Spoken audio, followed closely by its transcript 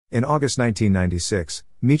In August 1996,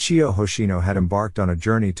 Michio Hoshino had embarked on a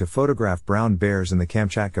journey to photograph brown bears in the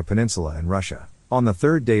Kamchatka Peninsula in Russia. On the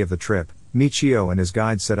third day of the trip, Michio and his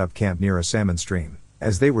guide set up camp near a salmon stream.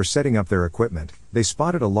 As they were setting up their equipment, they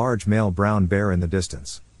spotted a large male brown bear in the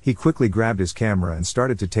distance. He quickly grabbed his camera and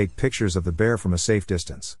started to take pictures of the bear from a safe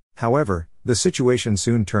distance. However, the situation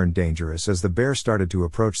soon turned dangerous as the bear started to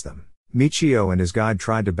approach them. Michio and his guide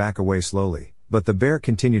tried to back away slowly, but the bear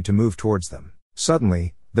continued to move towards them.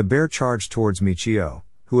 Suddenly, the bear charged towards Michio,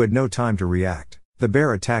 who had no time to react. The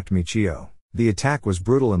bear attacked Michio. The attack was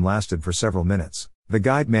brutal and lasted for several minutes. The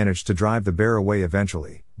guide managed to drive the bear away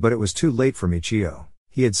eventually, but it was too late for Michio.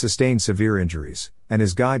 He had sustained severe injuries, and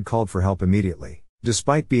his guide called for help immediately.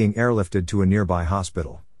 Despite being airlifted to a nearby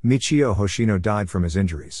hospital, Michio Hoshino died from his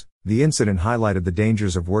injuries. The incident highlighted the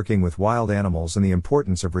dangers of working with wild animals and the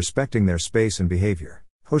importance of respecting their space and behavior.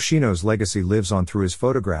 Hoshino's legacy lives on through his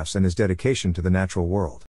photographs and his dedication to the natural world.